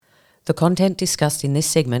The content discussed in this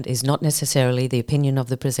segment is not necessarily the opinion of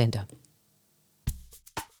the presenter.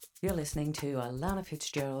 You're listening to Alana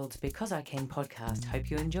Fitzgerald's Because I Can podcast.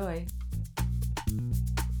 Hope you enjoy.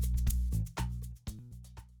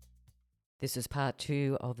 This is part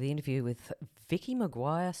 2 of the interview with Vicky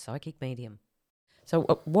Maguire, psychic medium. So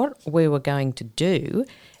what we were going to do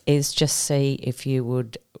is just see if you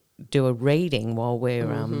would do a reading while we're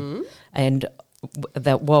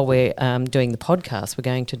while we're doing the podcast, we're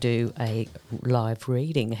going to do a live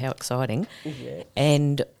reading. How exciting. Yeah.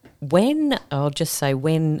 And when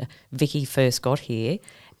Vicky first got here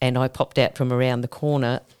and I popped out from around the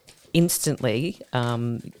corner, instantly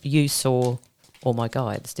you saw all my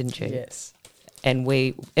guides, didn't you? Yes. And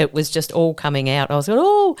it was just all coming out. I was like,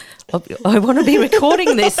 I want to be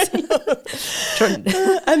recording this.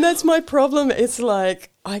 And that's my problem. It's like,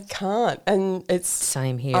 I can't. And it's...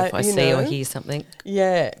 Same here if I see or hear something.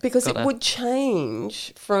 Yeah, because it would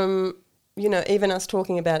change from, even us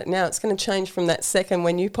talking about it now. It's going to change from that second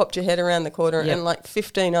when you popped your head around the corner and like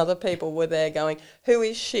 15 other people were there going, who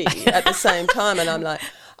is she at the same time? And I'm like,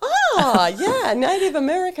 Native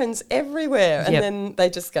Americans everywhere. And then they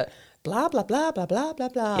just go... blah, blah, blah, blah, blah, blah,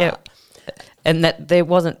 blah. Yeah. And that there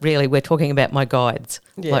wasn't really, we're talking about my guides.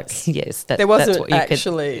 Yes. There wasn't that's what you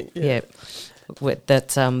actually.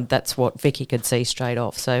 That's what Vicky could see straight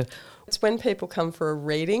off. So it's when people come for a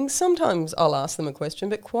reading, sometimes I'll ask them a question,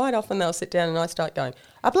 but quite often they'll sit down and I start going,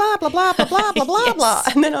 blah, blah, blah, blah, blah, blah, blah, blah.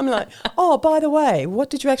 And then I'm like, oh, by the way, what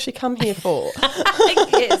did you actually come here for?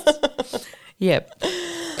 Yes. Yep.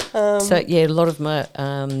 A lot of my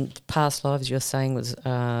past lives you're saying was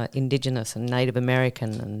Indigenous and Native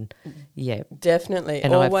American and, Definitely,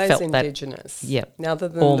 and always Indigenous. Yep. Now, other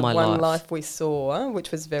than all the my one life. life we saw,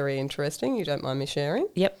 which was very interesting, you don't mind me sharing?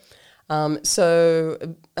 Yep.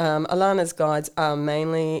 Alana's guides are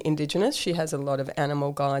mainly Indigenous. She has a lot of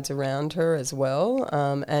animal guides around her as well,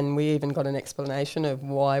 and we even got an explanation of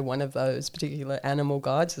why one of those particular animal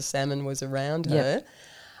guides, the salmon, was around her.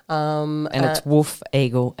 And it's wolf,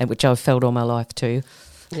 eagle, which I've felt all my life too.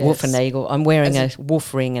 Yes. Wolf and eagle. I'm wearing a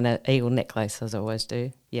wolf ring and an eagle necklace, as I always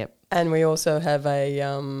do. Yep. And we also have a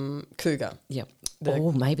cougar. Yep.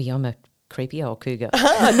 Maybe I'm a creepy old cougar.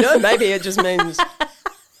 No, maybe it just means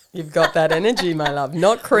you've got that energy, my love.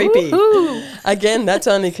 Not creepy. Woo-hoo. Again, that's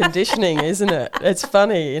only conditioning, isn't it? It's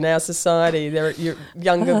funny, in our society,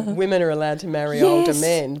 younger women are allowed to marry older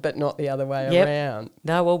men, but not the other way around.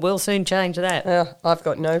 No, well, we'll soon change that. I've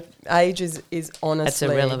got no... Age is honestly...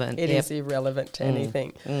 It's irrelevant. It is irrelevant to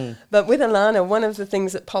anything. But with Alana, one of the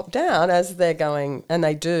things that popped out as they're going, and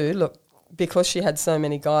they do, look, because she had so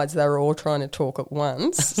many guides, they were all trying to talk at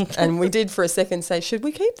once. And we did for a second say, should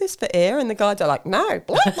we keep this for air? And the guides are like, no,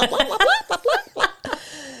 blah, blah, blah, blah, blah, blah, blah.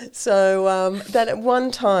 So that at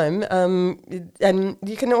one time, and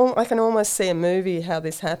I can almost see a movie how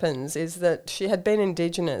this happens, is that she had been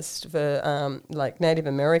Indigenous for Native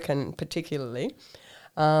American particularly,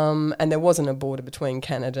 and there wasn't a border between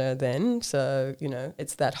Canada then, so,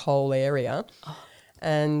 it's that whole area. Oh.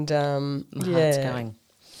 And my heart's going.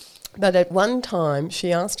 But at one time,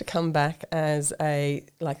 she asked to come back as I've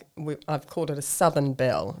called it a Southern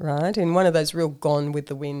Belle, right, in one of those real Gone with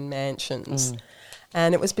the Wind mansions.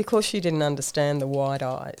 And it was because she didn't understand the white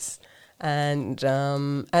eyes. And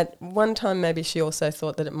at one time, maybe she also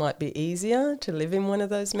thought that it might be easier to live in one of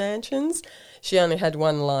those mansions. She only had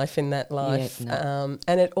one life in that life. And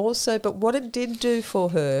it also, but what it did do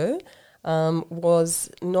for her was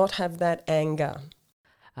not have that anger.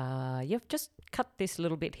 You've just cut this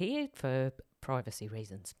little bit here for privacy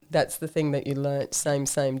reasons. That's the thing that you learnt, same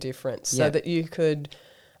difference. So that you could,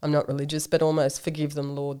 I'm not religious, but almost forgive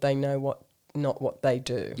them, Lord, they know not what they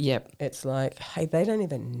do. Yep. It's like, hey, they don't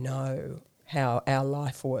even know how our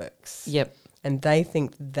life works. Yep. And they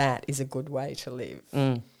think that is a good way to live.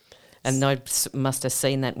 And they must have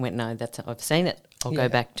seen that and went, no, I've seen it. I'll go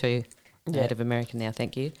back to Native American now,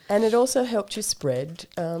 thank you. And it also helped you spread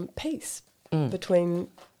peace between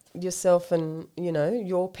yourself and,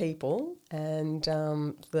 your people and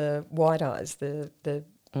the white eyes, well,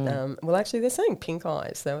 actually, they're saying pink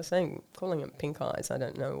eyes. They were calling them pink eyes. I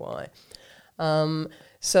don't know why.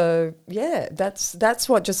 That's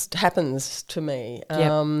what just happens to me.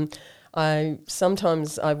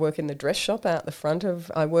 Sometimes I work in the dress shop out the front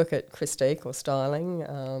I work at Christique or styling,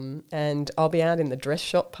 and I'll be out in the dress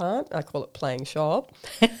shop part. I call it playing shop.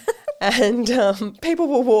 And people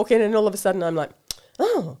will walk in and all of a sudden I'm like,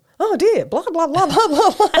 oh dear, blah, blah, blah, blah,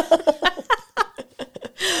 blah, blah.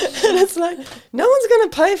 And it's like, no one's going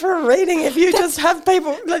to pay for a reading if you just have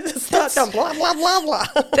people start going blah, blah, blah, blah.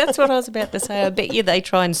 That's what I was about to say. I bet you they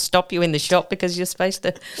try and stop you in the shop because you're supposed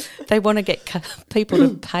to, they want to get people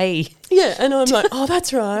to pay. Yeah, and I'm like, oh,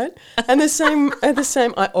 that's right. And the same,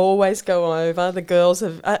 I always go over, the girls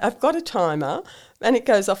I've got a timer. And it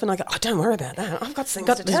goes off and I go, oh, don't worry about that. I've got things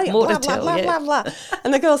to tell you. More blah, to tell, blah, yeah. blah, blah.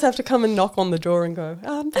 And the girls have to come and knock on the door and go,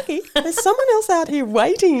 Vicky, there's someone else out here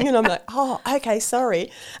waiting. And I'm like, oh, okay,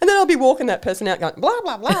 sorry. And then I'll be walking that person out going, blah,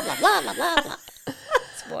 blah, blah, blah, blah, blah, blah, blah.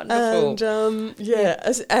 It's wonderful.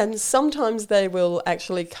 And, and sometimes they will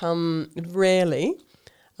actually come, rarely,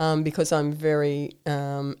 because I'm very,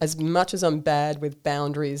 as much as I'm bad with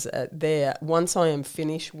boundaries once I am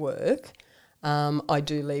finished work, I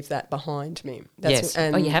do leave that behind me. Yes.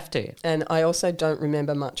 You have to. And I also don't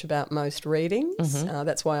remember much about most readings. Mm-hmm.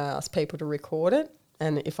 That's why I ask people to record it.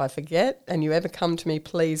 And if I forget and you ever come to me,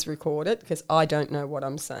 please record it because I don't know what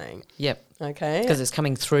I'm saying. Yep. Okay? Because it's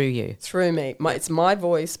coming through you. Through me. It's my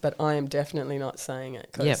voice, but I am definitely not saying it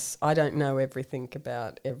because I don't know everything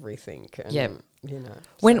about everything. And, you know.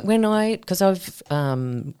 Because I've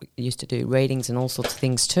used to do readings and all sorts of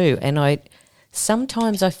things too, and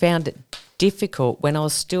sometimes I found it difficult when I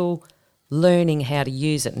was still learning how to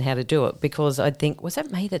use it and how to do it because I'd think, was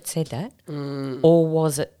that me that said that? Or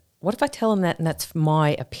was it, what if I tell them that and that's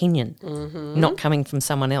my opinion, not coming from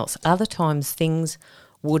someone else? Other times things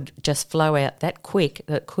would just flow out that quick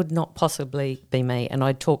that could not possibly be me, and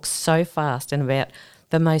I'd talk so fast and about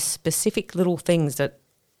the most specific little things that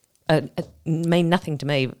mean nothing to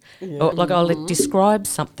me. Or, like I'll describe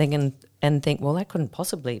something and think, well, that couldn't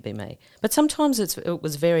possibly be me. But sometimes it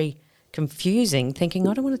was very confusing, thinking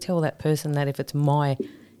I don't want to tell that person that if it's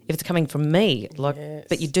coming from me. But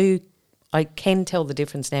I can tell the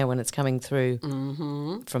difference now when it's coming through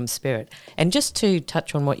from spirit. And just to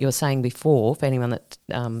touch on what you were saying before, for anyone that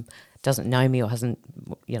doesn't know me or hasn't,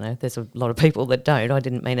 there's a lot of people that don't. I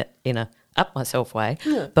didn't mean it in a up myself way.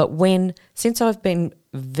 Yeah. But since I've been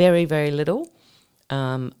very, very little,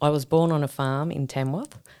 I was born on a farm in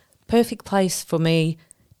Tamworth. Perfect place for me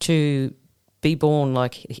to be born,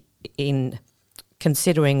 like in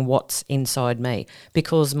considering what's inside me,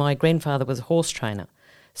 because my grandfather was a horse trainer.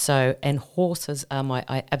 So, and horses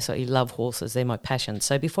I absolutely love horses. They're my passion.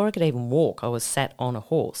 So before I could even walk, I was sat on a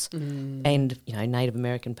horse and, Native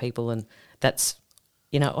American people, and that's,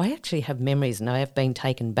 I actually have memories and I have been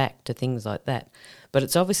taken back to things like that. But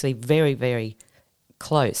it's obviously very, very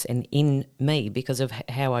close and in me because of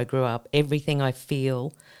how I grew up. Everything I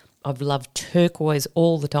feel, I've loved turquoise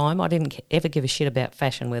all the time. I didn't ever give a shit about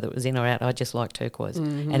fashion, whether it was in or out. I just liked turquoise,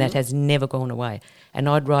 and that has never gone away. And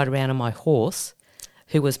I'd ride around on my horse,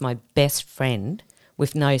 who was my best friend,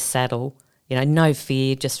 with no saddle, no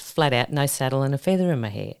fear, just flat out, no saddle and a feather in my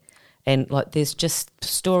hair. And there's just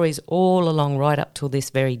stories all along right up till this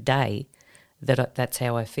very day that's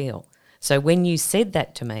how I feel. So when you said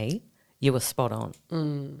that to me, you were spot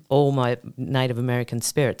on. All my Native American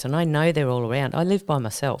spirits, and I know they're all around. I live by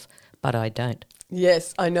myself, but I don't.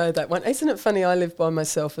 Yes, I know that one. Isn't it funny? I live by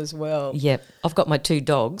myself as well. Yeah, I've got my 2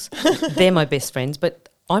 dogs. They're my best friends, but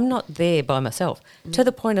I'm not there by myself, to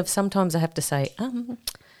the point of sometimes I have to say, I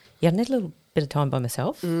need a little bit of time by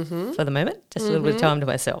myself for the moment, just a little bit of time to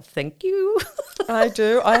myself. Thank you. I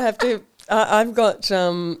do. I have to. I've got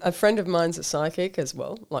a friend of mine's a psychic as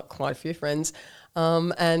well, like quite a few friends,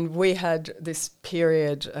 and we had this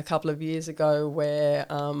period a couple of years ago where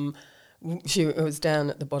she was down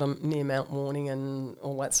at the bottom near Mount Warning and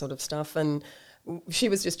all that sort of stuff, and she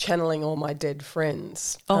was just channeling all my dead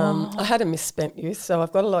friends. I had a misspent youth, so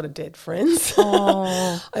I've got a lot of dead friends.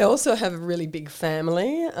 I also have a really big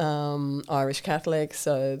family, Irish Catholic,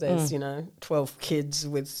 so there's, 12 kids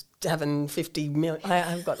with having 50 million.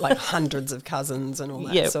 I've got like hundreds of cousins and all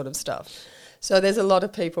that sort of stuff. So there's a lot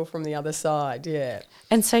of people from the other side, yeah.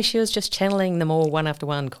 And so she was just channeling them all one after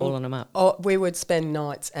one, calling them up. Oh, we would spend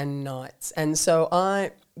nights and nights. And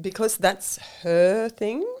so because that's her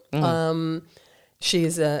thing, she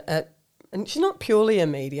is and she's not purely a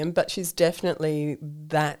medium, but she's definitely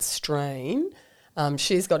that strain.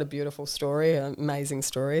 She's got a beautiful story, an amazing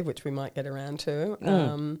story, which we might get around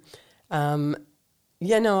to.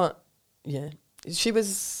 She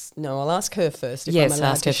was, I'll ask her first if I'm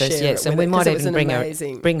allowed to share it. Yes, and we might even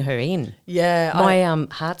bring her in. Yeah. My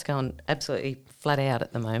heart's gone absolutely flat out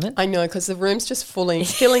at the moment. I know, because the room's just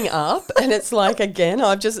filling up, and it's like, again,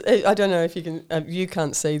 I don't know if you can, you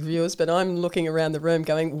can't see the viewers, but I'm looking around the room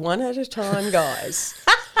going, one at a time, guys.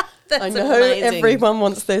 That's I know amazing. Everyone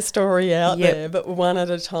wants their story out there, but one at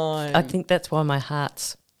a time. I think that's why my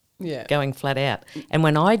heart's going flat out. And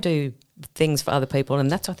when I do things for other people,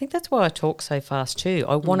 and I think that's why I talk so fast too.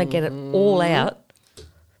 I want to get it all out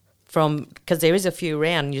because there is a few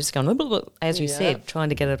around, and you're just going, blah, blah, blah, as you said, trying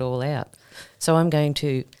to get it all out. So I'm going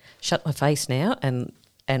to shut my face now, and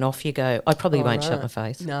off you go. I probably won't shut my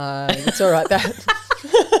face. No, it's all right.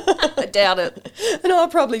 I doubt it. And I'll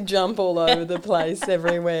probably jump all over the place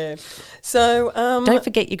everywhere. So don't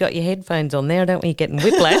forget you got your headphones on there. I don't want you getting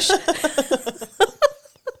whiplash.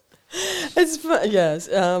 It's fun, yes.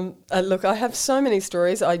 Look, I have so many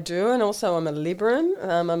stories. I do, and also I'm a Libran.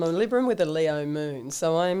 I'm a Libran with a Leo moon,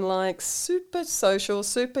 so I'm like super social,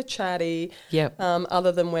 super chatty. Yep.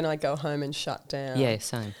 Other than when I go home and shut down. Yeah,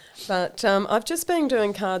 same. But I've just been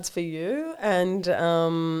doing cards for you, and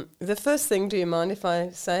the first thing, do you mind if I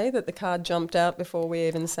say that the card jumped out before we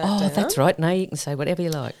even sat down? Oh, that's right. No, you can say whatever you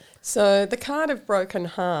like. So the card of Broken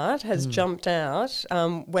Heart has jumped out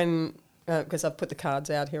when... because I've put the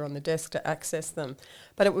cards out here on the desk to access them.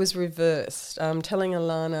 But it was reversed. Telling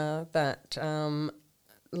Alana that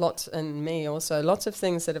lots of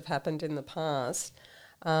things that have happened in the past,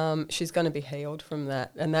 she's going to be healed from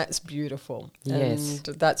that. And that's beautiful. Yes.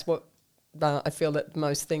 And that's what I feel that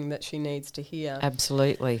most thing that she needs to hear.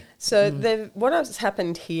 Absolutely. So what has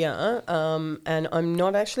happened here, and I'm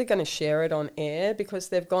not actually going to share it on air because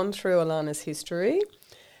they've gone through Alana's history,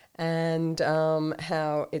 and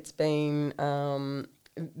how it's been,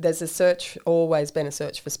 there's always been a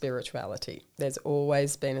search for spirituality. There's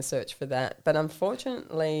always been a search for that. But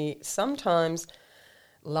unfortunately, sometimes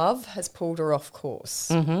love has pulled her off course.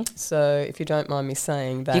 Mm-hmm. So if you don't mind me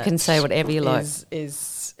saying that. You can say whatever you like.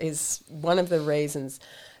 Is one of the reasons.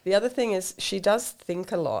 The other thing is she does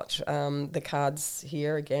think a lot. The cards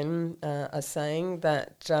here again are saying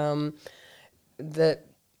that that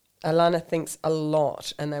Alana thinks a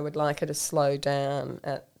lot, and they would like her to slow down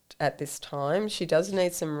at this time. She does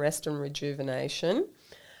need some rest and rejuvenation.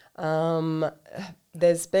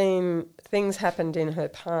 There's been things happened in her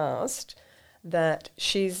past that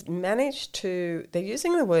she's managed to, they're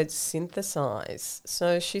using the word synthesize.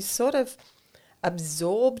 So she's sort of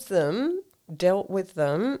absorbed them, dealt with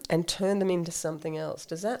them, and turned them into something else.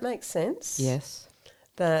 Does that make sense? Yes.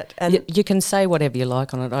 And you can say whatever you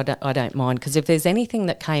like on it. I don't mind, because if there's anything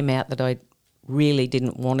that came out that I really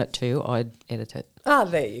didn't want it to, I'd edit it. Ah,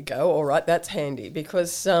 there you go. All right, that's handy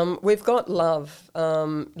because we've got love.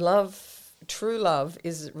 True love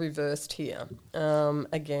is reversed here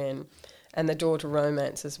again, and the door to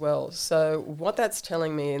romance as well. So what that's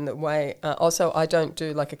telling me in the way, also I don't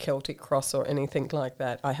do like a Celtic cross or anything like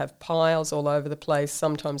that. I have piles all over the place.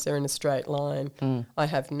 Sometimes they're in a straight line. I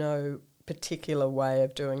have no particular way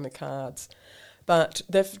of doing the cards, but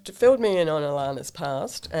they've filled me in on Alana's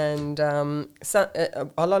past, and a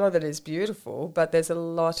lot of it is beautiful, but there's a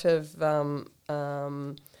lot of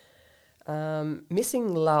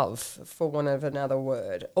missing love, for want of another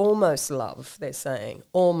word. Almost love, they're saying,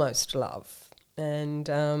 almost love, and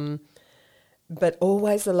but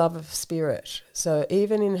always the love of spirit. So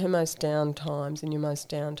even in her most down times,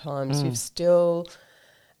 you've still,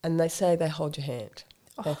 and they say they hold your hand.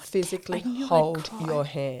 They physically hold your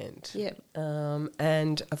hand. Yep.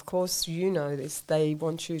 And, of course, you know this, they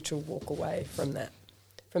want you to walk away from that,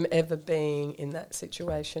 from ever being in that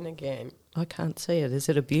situation again. I can't see it. Is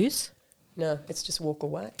it abuse? No, it's just walk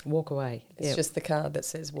away. Walk away. It's just the card that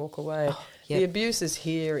says walk away. Oh, yep. The abuse is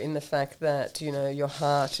here in the fact that, you know, your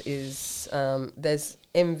heart is, there's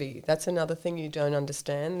envy. That's another thing you don't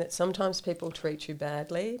understand, that sometimes people treat you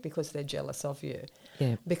badly because they're jealous of you.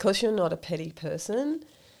 Yeah. Because you're not a petty person,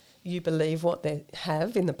 you believe what they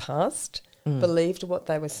have in the past, believed what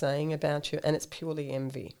they were saying about you, and it's purely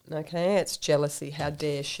envy, okay? It's jealousy. How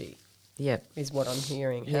dare she? Yep. Is what I'm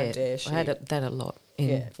hearing. How dare she? I had that a lot.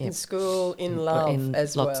 In school, in love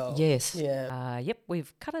as well. Yes. Yeah. Yep,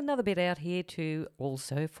 we've cut another bit out here to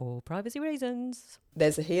also for privacy reasons.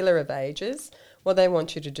 There's a healer of ages. What they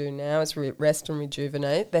want you to do now is rest and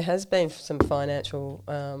rejuvenate. There has been some financial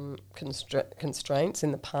constraints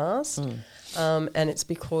in the past, and it's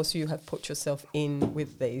because you have put yourself in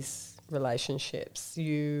with these relationships.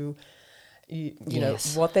 You know,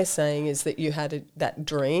 what they're saying is that you had that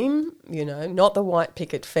dream, you know, not the white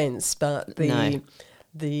picket fence, but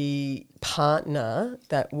the partner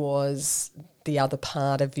that was the other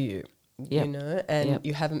part of you, you know, and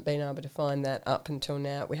you haven't been able to find that up until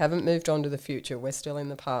now. We haven't moved on to the future. We're still in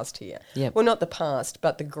the past here. Yep. Well, not the past,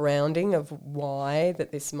 but the grounding of why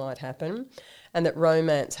that this might happen, and that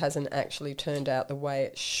romance hasn't actually turned out the way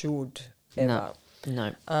it should ever.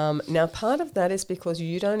 No. Now, part of that is because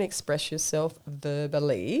you don't express yourself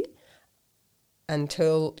verbally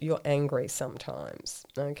until you're angry sometimes,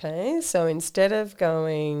 okay? So instead of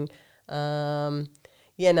going,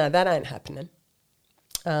 yeah, no, that ain't happening.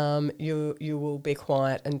 You will be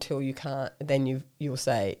quiet until you can't. Then you'll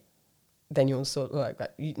say, then you'll sort of like,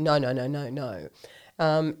 no.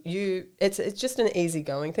 It's just an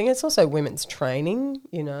easygoing thing. It's also women's training,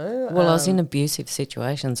 you know. Well, I was in abusive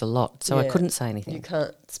situations a lot, so I couldn't say anything. You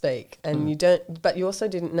can't speak, and you don't. But you also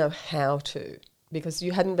didn't know how to because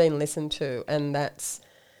you hadn't been listened to, and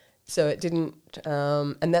so it didn't.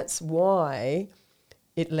 And that's why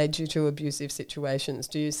it led you to abusive situations.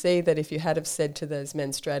 Do you see that if you had have said to those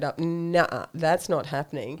men straight up, nah, that's not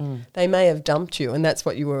happening, they may have dumped you, and that's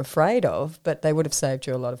what you were afraid of, but they would have saved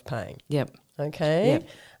you a lot of pain. Yep. Okay?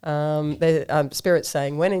 Yep. Spirit's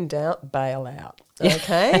saying, when in doubt, bail out.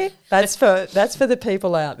 Okay? that's for the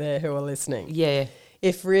people out there who are listening. Yeah.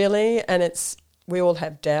 If really, and we all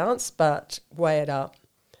have doubts, but weigh it up.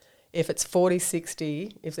 If it's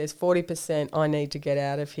 40-60, if there's 40%, I need to get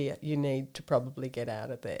out of here, you need to probably get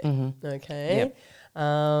out of there. Mm-hmm. Okay? Yep.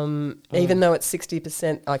 Even though it's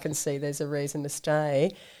 60%, I can see there's a reason to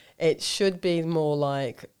stay. It should be more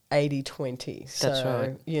like 80-20. So, that's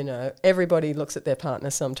right. You know, everybody looks at their partner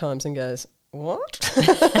sometimes and goes, what?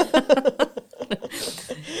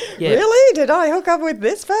 Yeah. Really? Did I hook up with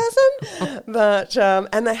this person? But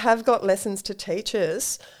and they have got lessons to teach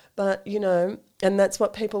us. But, you know, and that's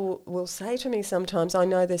what people will say to me sometimes. I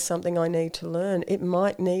know there's something I need to learn.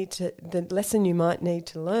 The lesson you might need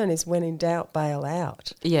to learn is when in doubt, bail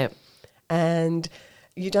out. Yeah. And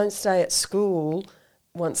you don't stay at school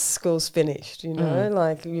once school's finished, you know.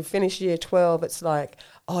 Like you finish year 12, it's like,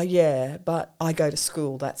 oh, yeah, but I go to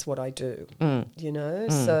school, that's what I do, you know.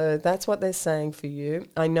 So that's what they're saying for you.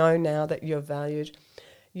 I know now that you're valued.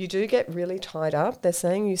 You do get really tied up. They're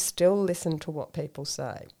saying you still listen to what people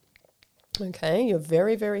say. Okay, you're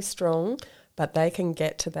very, very strong, but they can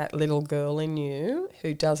get to that little girl in you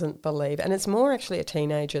who doesn't believe. And it's more actually a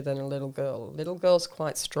teenager than a little girl. A little girl's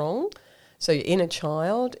quite strong. So your inner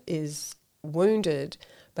child is wounded,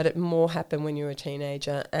 but it more happened when you were a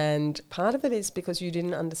teenager. And part of it is because you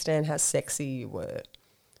didn't understand how sexy you were,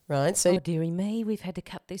 right? So, oh, dearie me, we've had to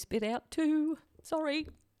cut this bit out too. Sorry.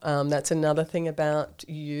 That's another thing about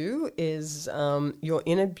you is your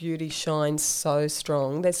inner beauty shines so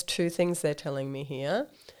strong. There's two things they're telling me here.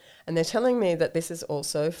 And they're telling me that this is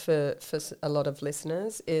also for a lot of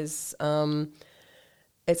listeners is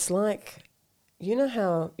it's like, you know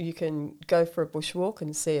how you can go for a bushwalk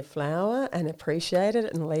and see a flower and appreciate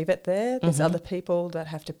it and leave it there? There's other people that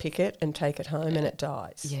have to pick it and take it home and it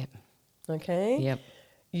dies. Yep. Okay? Yep.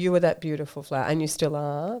 You were that beautiful flower and you still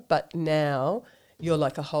are, but now you're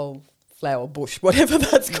like a whole flower bush, whatever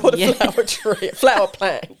that's called, a flower tree, a flower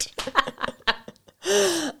plant.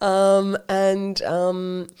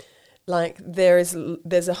 Like there's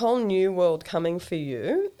a whole new world coming for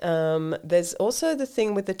you. There's also the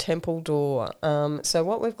thing with the temple door. So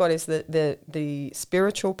what we've got is the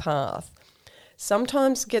spiritual path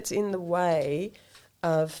sometimes gets in the way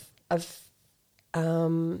of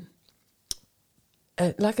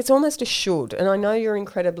like it's almost a should. And I know you're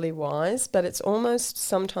incredibly wise, but it's almost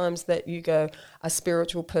sometimes that you go, a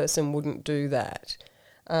spiritual person wouldn't do that.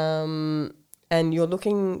 And you're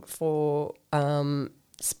looking for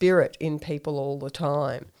spirit in people all the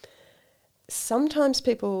time. Sometimes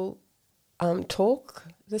people talk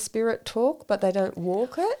the spirit talk, but they don't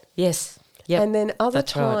walk it. Yes. Yep. And then other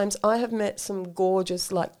That's times right. I have met some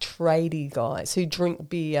gorgeous like tradie guys who drink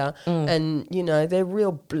beer and, you know, they're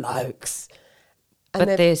real blokes. And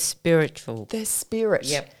But they're spiritual. They're spirit.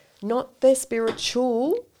 Yep. Not they're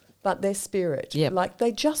spiritual, but they're spirit. Yep. Like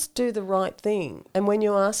they just do the right thing. And when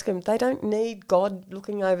you ask them, they don't need God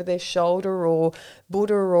looking over their shoulder or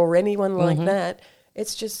Buddha or anyone like that.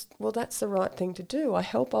 It's just, well, that's the right thing to do. I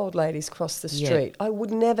help old ladies cross the street. I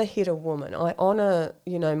would never hit a woman. I honour,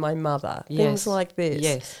 you know, my mother. Yes. Things like this.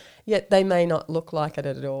 Yes. Yet they may not look like it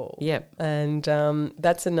at all. Yep. And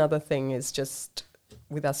that's another thing is just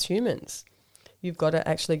with us humans. You've got to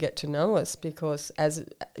actually get to know us because, as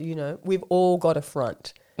you know, we've all got a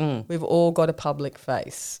front. We've all got a public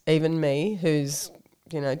face. Even me, who's,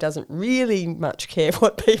 you know, doesn't really much care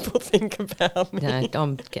what people think about me. No,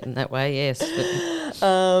 I'm getting that way, yes. But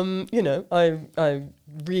You know, I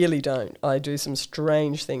really don't. I do some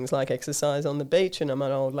strange things like exercise on the beach and I'm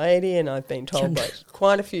an old lady and I've been told by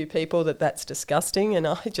quite a few people that that's disgusting and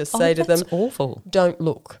I just say to them, that's awful. Don't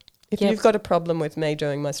look. If Yep. you've got a problem with me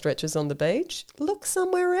doing my stretches on the beach, look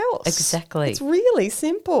somewhere else. Exactly. It's really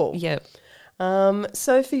simple. Yep.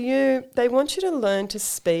 So for you, they want you to learn to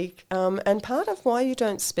speak. And part of why you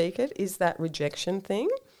don't speak it is that rejection thing.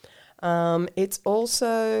 It's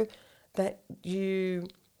also that you're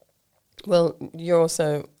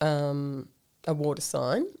also a water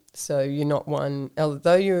sign. So you're not one,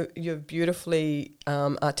 although you're beautifully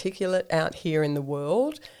articulate out here in the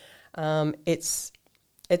world, it's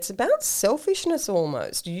about selfishness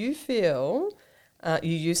almost. You feel,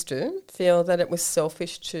 you used to feel that it was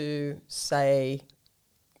selfish to say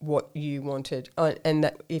what you wanted, and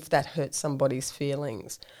that if that hurt somebody's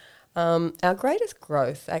feelings. Our greatest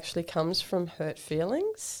growth actually comes from hurt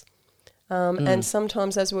feelings. And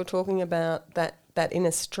sometimes, as we were talking about that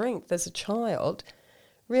inner strength as a child,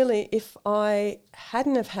 really, if I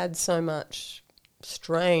hadn't have had so much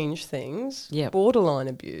strange things, borderline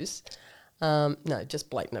abuse, no, just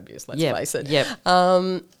blatant abuse, let's face it,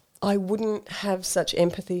 I wouldn't have such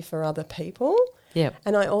empathy for other people.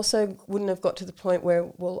 And I also wouldn't have got to the point where,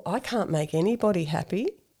 well, I can't make anybody happy,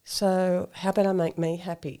 so how about I make me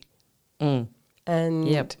happy?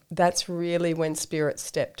 And that's really when Spirit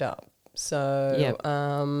stepped up.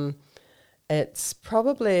 So it's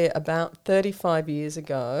probably about 35 years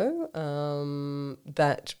ago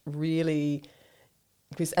that really,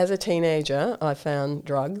 because as a teenager I found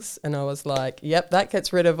drugs and I was like, yep, that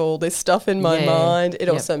gets rid of all this stuff in my mind. It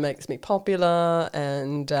also makes me popular,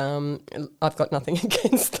 and I've got nothing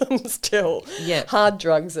against them still. Hard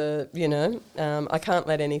drugs are, I can't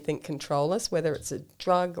let anything control us, whether it's a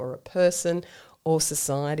drug or a person or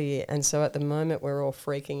society. And so at the moment we're all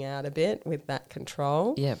freaking out a bit with that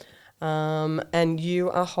control. And you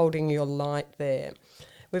are holding your light there.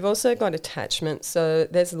 We've also got attachment. So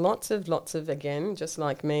there's lots of, again, just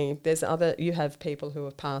like me, you have people who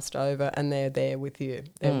have passed over and they're there with you.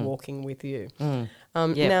 They're walking with you.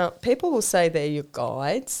 Now, people will say they're your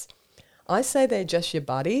guides. I say they're just your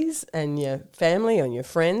buddies and your family and your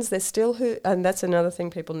friends. They're still and that's another thing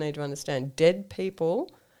people need to understand. Dead people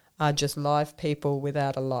are just live people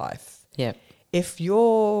without a life. If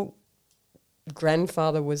your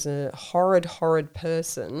grandfather was a horrid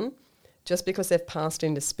person, just because they've passed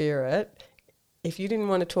into spirit, if you didn't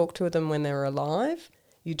want to talk to them when they were alive,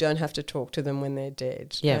 you don't have to talk to them when they're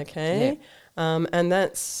dead. Okay? And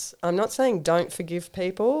that's, I'm not saying don't forgive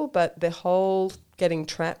people, but the whole getting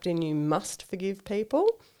trapped in you must forgive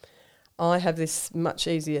people. I have this much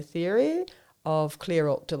easier theory of clear,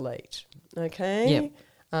 alt, delete. Okay?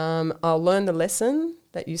 I'll learn the lesson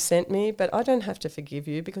that you sent me, but I don't have to forgive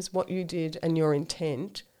you because what you did and your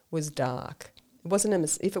intent was dark. It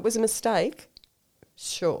wasn't if it was a mistake,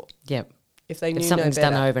 sure. If they knew if something's no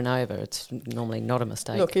better, done over and over, it's normally not a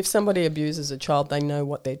mistake. Look, if somebody abuses a child, they know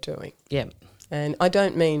what they're doing. And I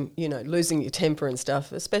don't mean, losing your temper and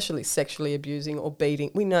stuff, especially sexually abusing or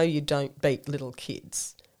beating. We know you don't beat little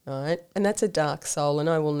kids, right? And that's a dark soul, and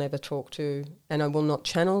I will never talk to, and I will not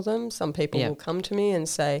channel them. Some people will come to me and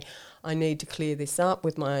say, I need to clear this up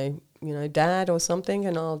with my, dad or something,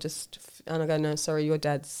 and I go, no, sorry, your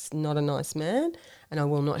dad's not a nice man, and I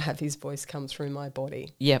will not have his voice come through my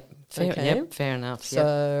body. Fair enough.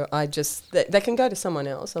 So I just, they can go to someone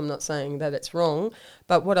else. I'm not saying that it's wrong,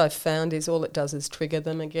 but what I've found is all it does is trigger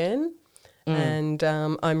them again. And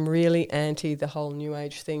I'm really anti the whole New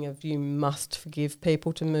Age thing of you must forgive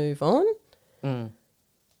people to move on.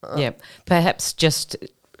 Perhaps just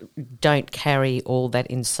don't carry all that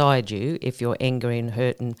inside you. If you're angry and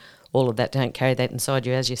hurt and all of that, don't carry that inside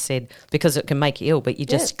you, as you said, because it can make you ill, but you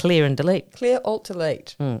just clear and delete. Clear, alt,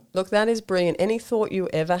 delete. Look, that is brilliant. Any thought you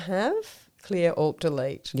ever have, clear, alt,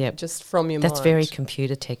 delete. Just from your mind. That's very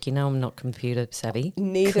computer tech. I'm not computer savvy.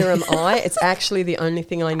 Neither am I. It's actually the only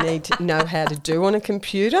thing I need to know how to do on a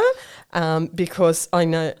computer, because I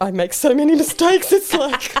know I make so many mistakes. It's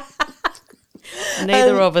like...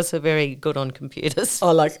 Neither of us are very good on computers.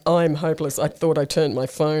 I'm hopeless. I thought I turned my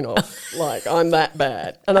phone off. I'm that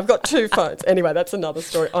bad. And I've got 2 phones. Anyway, that's another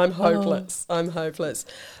story. I'm hopeless. I'm hopeless.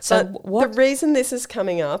 So the reason this is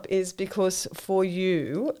coming up is because for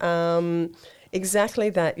you, exactly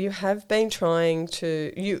that. You have been trying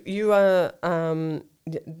to, you are,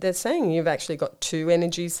 they're saying you've actually got 2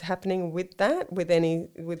 energies happening with that,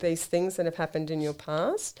 with these things that have happened in your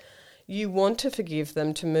past. You want to forgive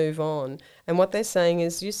them to move on. And what they're saying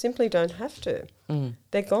is you simply don't have to.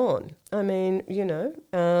 They're gone. I mean,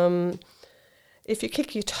 if you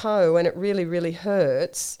kick your toe and it really, really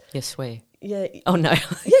hurts... You swear. Yeah. Oh, no.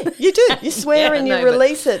 Yeah, you do. You swear and you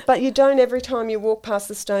release it, but you don't every time you walk past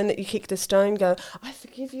the stone that you kick the stone go, I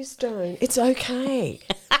forgive you, stone. It's okay.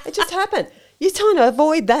 It just happened. You're trying to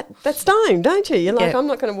avoid that stone, don't you? You're like, I'm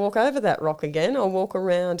not going to walk over that rock again. I'll walk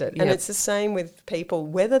around it. And it's the same with people,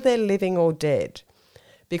 whether they're living or dead,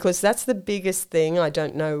 because that's the biggest thing. I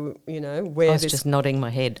don't know, where I was just nodding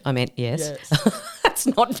my head. I meant yes. That's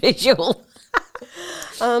not visual.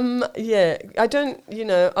 Yeah, I don't,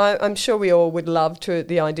 I'm sure we all would love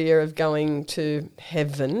the idea of going to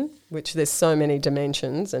heaven, which there's so many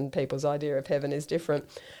dimensions and people's idea of heaven is different,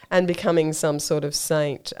 and becoming some sort of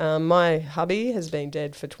saint. My hubby has been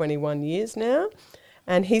dead for 21 years now,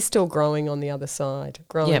 and he's still growing on the other side,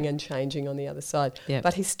 growing and changing on the other side. Yep.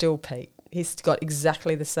 But he's still Pete. He's got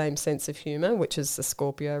exactly the same sense of humour, which is the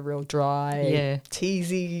Scorpio, real dry,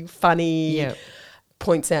 teasy, funny,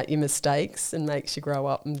 points out your mistakes and makes you grow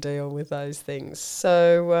up and deal with those things.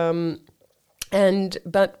 So,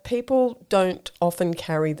 but people don't often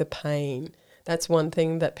carry the pain. That's one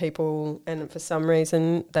thing that people, and for some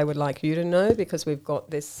reason, they would like you to know, because we've got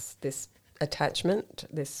this attachment,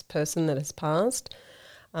 this person that has passed,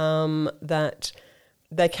 that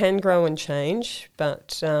they can grow and change,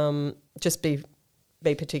 but just be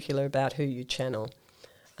particular about who you channel.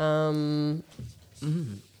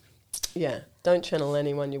 Yeah, don't channel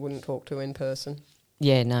anyone you wouldn't talk to in person.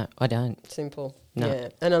 Yeah, no, I don't. Simple. No. Yeah,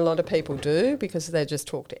 and a lot of people do, because they just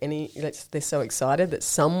talk to they're so excited that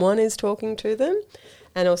someone is talking to them.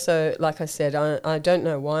 And also, like I said, I don't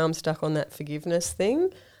know why I'm stuck on that forgiveness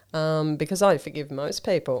thing, because I forgive most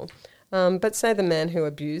people. But say the man who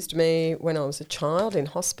abused me when I was a child in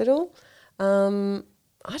hospital, I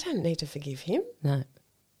don't need to forgive him. No.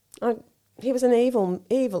 He was an evil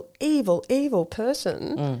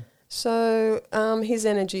person. Mm. So his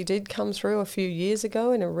energy did come through a few years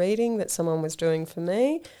ago in a reading that someone was doing for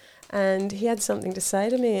me, and he had something to say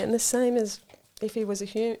to me. And the same as if he was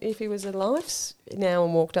alive now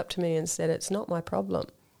and walked up to me and said, "It's not my problem.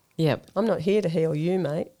 Yep. I'm not here to heal you,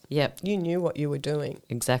 mate. Yep. You knew what you were doing."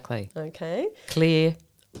 Exactly. Okay. Clear.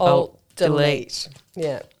 Alt delete.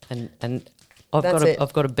 Yeah. And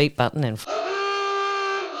I've got a beep button and.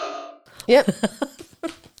 Yep.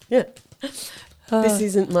 Yeah. This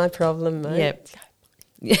isn't my problem, mate. Yep.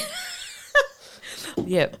 Yeah.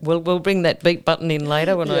 Yeah. We'll bring that beep button in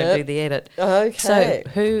later when I do the edit. Okay.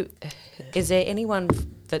 So is there anyone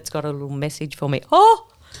that's got a little message for me?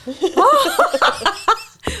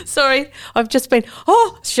 Sorry, I've just been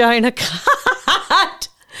shown a card.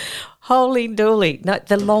 Holy dooly. No,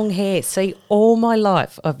 the long hair. See, all my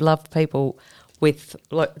life I've loved people with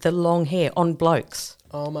the long hair on blokes.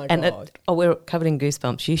 Oh, my God. We're covered in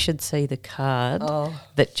goosebumps. You should see the card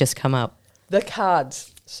that just come up. The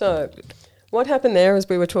cards. So what happened there is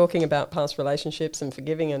we were talking about past relationships and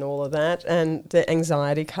forgiving and all of that, and the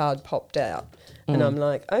anxiety card popped out. And I'm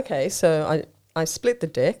like, okay, so I split the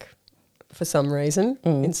deck for some reason.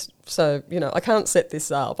 So, I can't set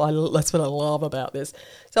this up. That's what I love about this.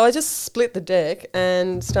 So I just split the deck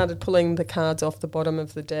and started pulling the cards off the bottom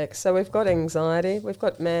of the deck. So we've got anxiety, we've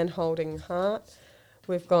got man holding heart,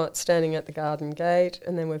 we've got standing at the garden gate,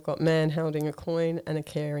 and then we've got man holding a coin and a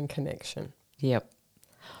caring connection. Yep.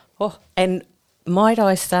 Oh, and might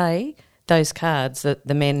I say, those cards, that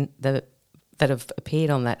the men that have appeared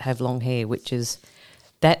on that have long hair, which is,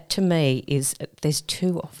 that to me is, there's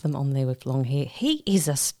two of them on there with long hair. He is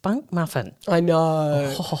a spunk muffin. I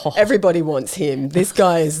know. Oh. Everybody wants him. This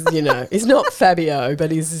guy is, he's not Fabio,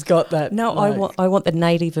 but he's got that. No, I want the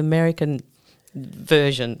Native American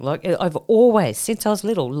version. Like, I've always, since I was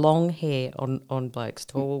little, long hair on blokes,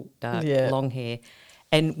 tall, dark, long hair.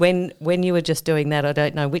 And when you were just doing that, I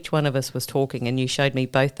don't know which one of us was talking, and you showed me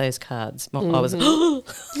both those cards. I was, and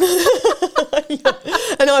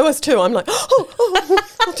I was too. I'm like,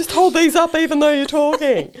 I'll just hold these up even though you're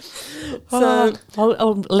talking. So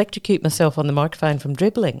I'll electrocute myself on the microphone from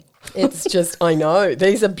dribbling. It's just, I know,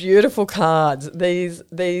 these are beautiful cards. These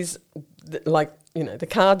like, the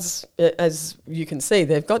cards, as you can see,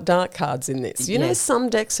 they've got dark cards in this. You know, some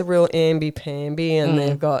decks are real amby-pamby and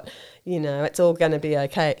they've got, it's all going to be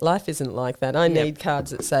okay. Life isn't like that. I need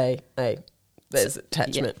cards that say, hey, there's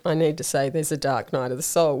attachment. I need to say there's a dark night of the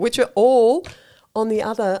soul, which are all on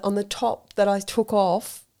the top that I took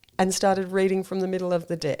off and started reading from the middle of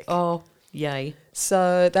the deck. Oh, yay.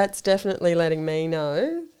 So that's definitely letting me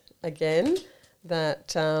know, again,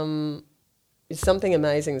 that something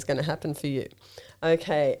amazing is going to happen for you.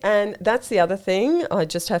 Okay, and that's the other thing I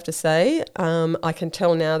just have to say. I can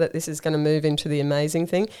tell now that this is going to move into the amazing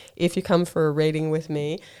thing. If you come for a reading with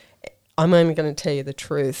me, I'm only going to tell you the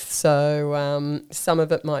truth. So some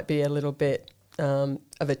of it might be a little bit of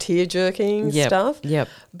a tear-jerking stuff. Yep.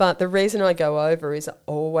 But the reason I go over is I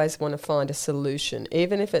always want to find a solution,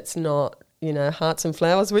 even if it's not, hearts and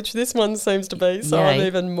flowers, which this one seems to be. So I'm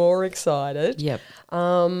even more excited. Yep.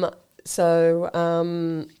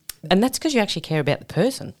 And that's because you actually care about the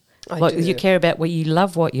person. I do. You care about you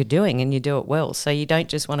love what you're doing and you do it well. So you don't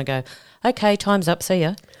just want to go, okay, time's up, see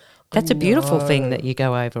ya. That's a beautiful thing that you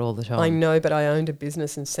go over all the time. I know, but I owned a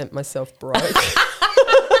business and sent myself broke.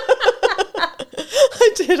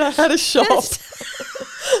 I did. I had a shop.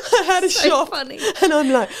 I had a shop. Funny. And I'm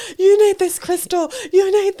like, you need this, Crystal.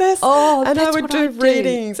 You need this. Oh, and I that's would what do I'd do.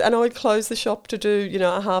 readings and I would close the shop to do,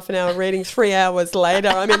 a half an hour reading. 3 hours later,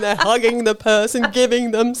 I'm in there hugging the person,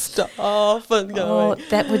 giving them stuff and Oh, going.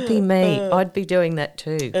 that would be me. I'd be doing that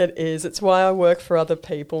too. It is. It's why I work for other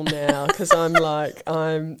people now, because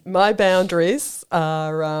my boundaries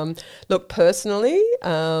are, look, personally,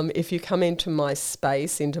 if you come into my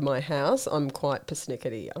space, into my house, I'm quite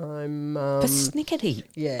persnickety. I'm Persnickety.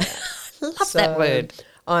 yeah. Love that word.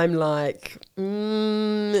 I'm like,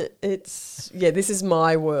 this is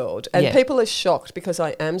my world. And Yeah. people are shocked because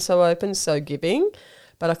I am so open, so giving,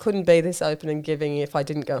 but I couldn't be this open and giving if I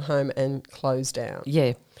didn't go home and close down.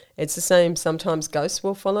 Yeah. It's the same. Sometimes ghosts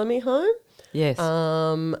will follow me home. Yes.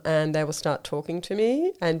 And they will start talking to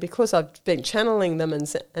me. And because I've been channeling them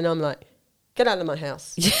and I'm like, get out of my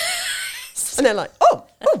house. Yes. And they're like, oh.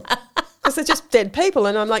 Because they're just dead people.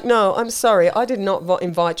 And I'm like, no, I'm sorry. I did not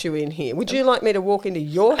invite you in here. Would you like me to walk into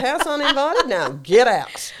your house uninvited? Now get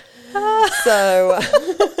out. So,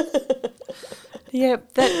 Yeah,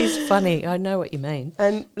 that is funny. I know what you mean.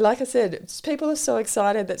 and like I said, people are so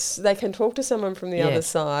excited that they can talk to someone from the Yeah. other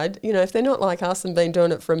side. If they're not like us and been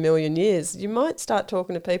doing it for a million years, you might start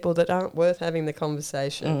talking to people that aren't worth having the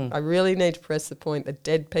conversation. I really need to press the point that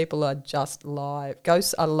dead people are just live.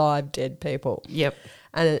 Ghosts are live dead people. Yep.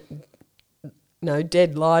 And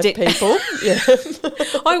dead live people. Yeah.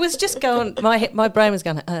 I was just going, my brain was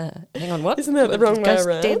going, hang on, what? Isn't that the wrong way Ghost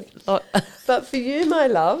around? dead? But for you, my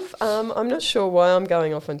love, I'm not sure why I'm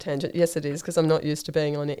going off on tangent. Yes, it is, because I'm not used to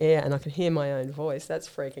being on the air and I can hear my own voice. That's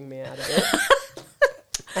freaking me out a bit.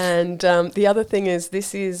 And the other thing is,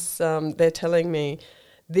 they're telling me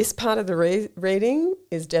this part of the reading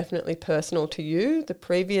is definitely personal to you. The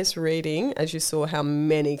previous reading, as you saw how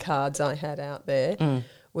many cards I had out there,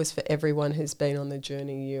 was for everyone who's been on the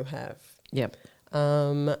journey you have. Yep.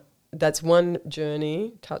 That's one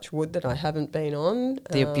journey, touch wood, that I haven't been on.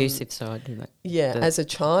 The abusive side, isn't it? Yeah, as a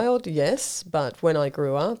child, yes, but when I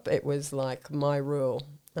grew up, it was like my rule.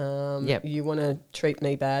 Yep. You want to treat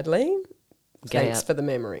me badly, Get thanks out. for the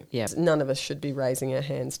memory. Yep. None of us should be raising our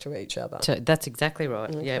hands to each other. So that's exactly right.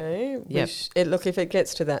 Yep. Okay. Yep. Look, if it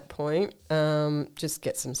gets to that point, just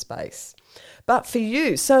get some space. But for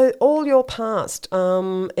you, so all your past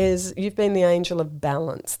is you've been the angel of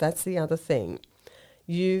balance. That's the other thing.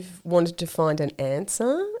 You've wanted to find an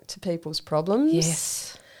answer to people's problems.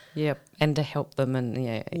 Yes. Yep. And to help them and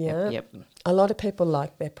Yeah. Yep. A lot of people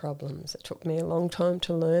like their problems. It took me a long time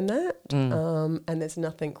to learn that. And there's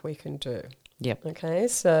nothing we can do. Yep. Okay,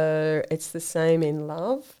 so it's the same in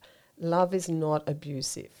love. Love is not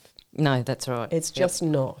abusive. No, that's right. It's just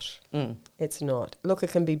not. Mm. It's not. Look,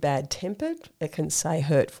 it can be bad-tempered. It can say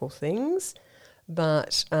hurtful things.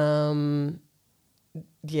 But,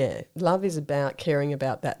 love is about caring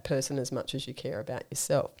about that person as much as you care about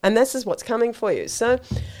yourself. And this is what's coming for you. So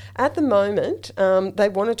at the moment, they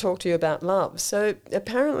want to talk to you about love. So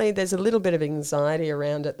apparently there's a little bit of anxiety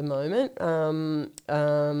around at the moment.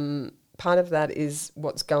 Part of that is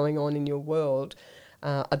what's going on in your world.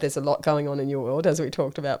 There's a lot going on in your world, as we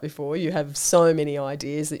talked about before. You have so many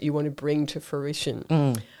ideas that you want to bring to fruition.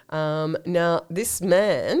 Now, this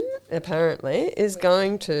man, apparently, is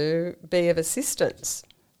going to be of assistance.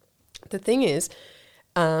 The thing is,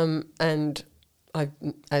 and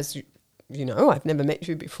as you know, I've never met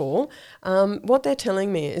you before, what they're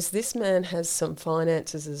telling me is this man has some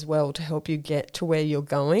finances as well to help you get to where you're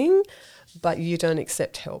going, but you don't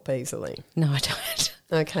accept help easily. No, I don't.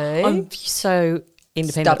 Okay? I'm so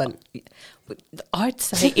independent. Stubborn. I'd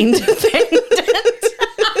say independent.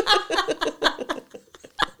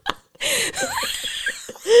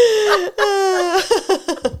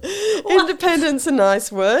 Independent's a nice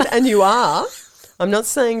word, and you are. I'm not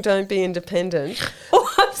saying don't be independent.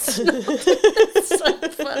 Oh, that's so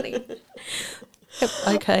funny. Yep,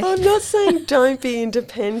 okay. I'm not saying don't be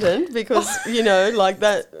independent because, like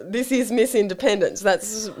that, this is Miss Independence.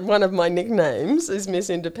 That's one of my nicknames is Miss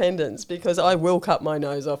Independence because I will cut my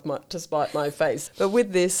nose off to spite my face. But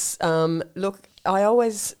with this, look, I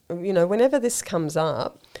always, whenever this comes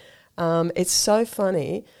up, it's so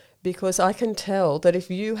funny because I can tell that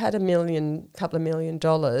if you had couple of $1 million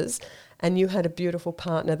and you had a beautiful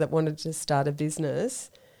partner that wanted to start a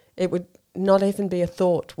business, it would not even be a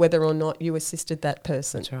thought whether or not you assisted that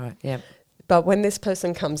person. That's right, yeah. But when this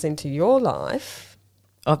person comes into your life,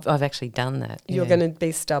 I've actually done that. you're yeah. going to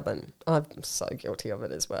be stubborn. I'm so guilty of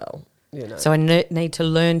it as well, So I need to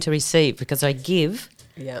learn to receive because I give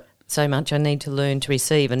Yeah. so much. I need to learn to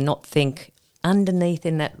receive and not think underneath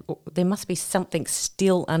in that there must be something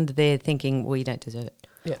still under there thinking, well, you don't deserve it.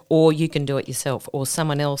 Yeah. or you can do it yourself, or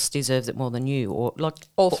someone else deserves it more than you, or like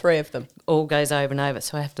All three of them. all goes over and over.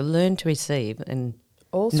 So I have to learn to receive and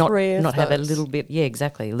All not three of have a those. little bit,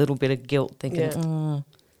 a little bit of guilt thinking,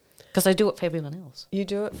 because I do it for everyone else. You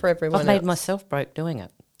do it for everyone I've made else. myself broke doing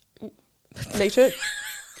it. Me too.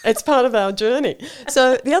 It's part of our journey.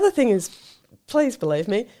 So the other thing is, please believe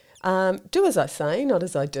me, do as I say, not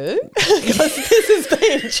as I do, because this is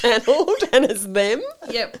being channeled and it's them.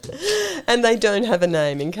 Yep. And they don't have a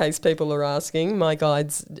name, in case people are asking. My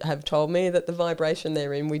guides have told me that the vibration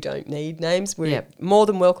they're in, we don't need names. We're more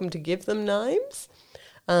than welcome to give them names.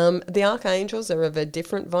 The archangels are of a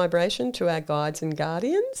different vibration to our guides and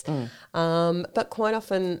guardians, but quite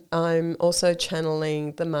often I'm also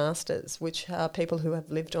channeling the masters, which are people who have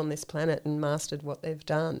lived on this planet and mastered what they've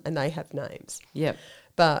done, and they have names. Yep.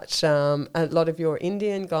 But a lot of your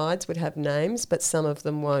Indian guides would have names, but some of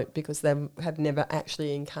them won't because they have never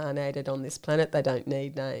actually incarnated on this planet. They don't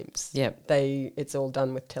need names. Yep. It's all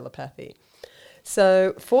done with telepathy.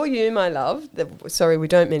 So for you, my love, sorry, we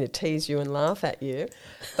don't mean to tease you and laugh at you,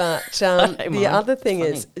 but the other thing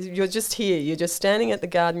is you're just here. You're just standing at the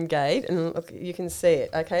garden gate and look, you can see it,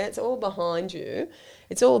 okay? It's all behind you.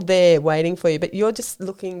 It's all there waiting for you, but you're just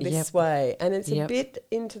looking this way, and it's a bit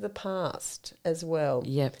into the past as well.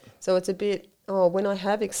 Yep. So it's a bit, when I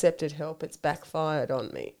have accepted help, it's backfired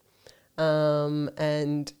on me.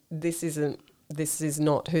 And this is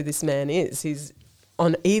not who this man is. He's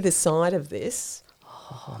on either side of this.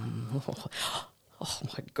 Oh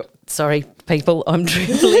my God. Sorry, people, I'm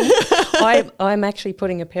drooling. I'm actually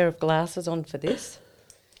putting a pair of glasses on for this.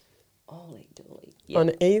 Holy dooly. Yep.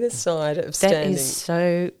 On either side of standing. That is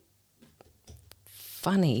so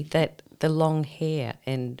funny, that the long hair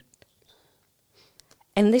and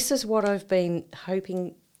this is what I've been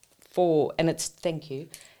hoping for, and thank you.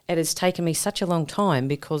 It has taken me such a long time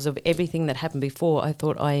because of everything that happened before. I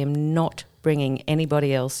thought I am not bringing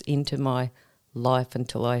anybody else into my life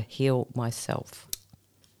until I heal myself.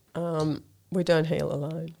 We don't heal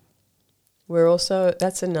alone. We're also,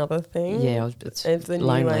 that's another thing. Yeah, it's the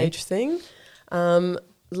lonely. New Age thing.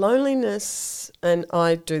 Loneliness, and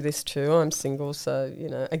I do this too. I'm single, so,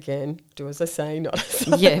 again, do as I say, not as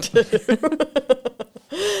I do.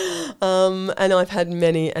 And I've had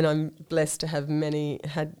many, and I'm blessed to have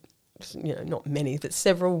not many, but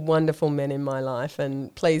several wonderful men in my life,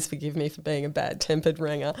 and please forgive me for being a bad-tempered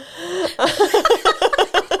ringer.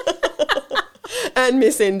 And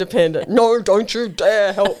Miss Independent. No, don't you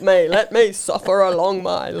dare help me. Let me suffer along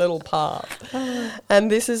my little path.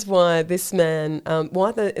 And this is why this man,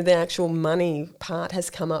 why the actual money part has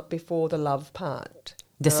come up before the love part.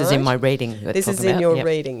 This is in my reading. This is in your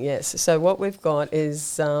reading, yes. So what we've got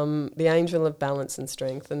is the angel of balance and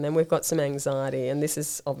strength, and then we've got some anxiety, and this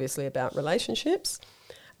is obviously about relationships.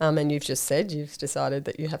 And you've just said you've decided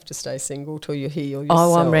that you have to stay single till you heal yourself.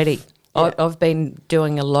 Oh, I'm ready. Yeah. I've been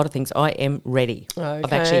doing a lot of things. I am ready. Okay.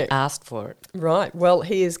 I've actually asked for it. Right. Well,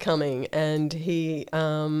 he is coming, and he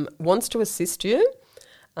wants to assist you,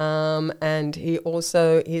 and he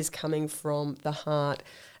also is coming from the heart.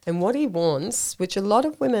 And what he wants, which a lot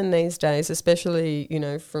of women these days, especially,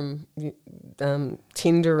 from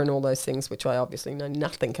Tinder and all those things, which I obviously know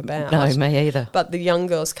nothing about. No, me either. But the young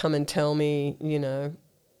girls come and tell me,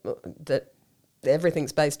 that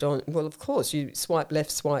everything's based on, well, of course, you swipe left,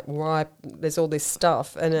 swipe right, there's all this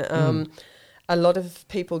stuff. And a lot of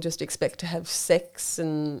people just expect to have sex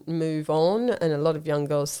and move on. And a lot of young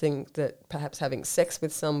girls think that perhaps having sex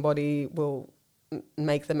with somebody will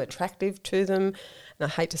make them attractive to them. And I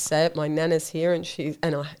hate to say it, my nana's here,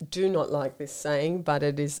 and I do not like this saying, but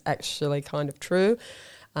it is actually kind of true.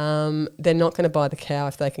 They're not going to buy the cow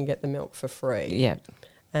if they can get the milk for free. Yeah.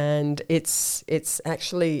 And it's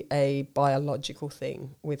actually a biological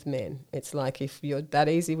thing with men. It's like, if you're that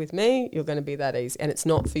easy with me, you're going to be that easy. And it's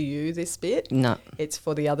not for you, this bit. No. It's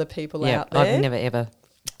for the other people out there. I've never ever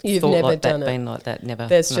You've thought never like done that, it. been like that, never.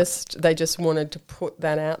 They just wanted to put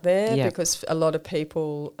that out there, Yeah. because a lot of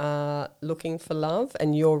people are looking for love,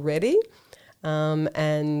 and you're ready.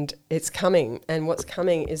 And it's coming. And what's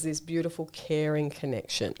coming is this beautiful, caring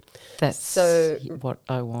connection. That's what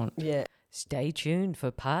I want. Yeah. Stay tuned for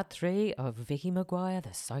part 3 of Vicky Maguire,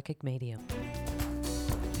 the Psychic Medium.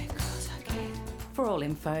 Because I can. For all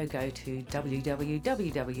info, go to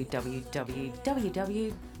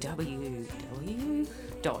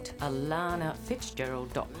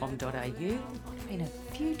www.alanafitzgerald.com.au. Might have been a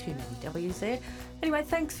few too many W's there. Anyway,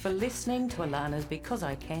 thanks for listening to Alana's Because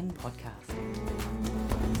I Can podcast.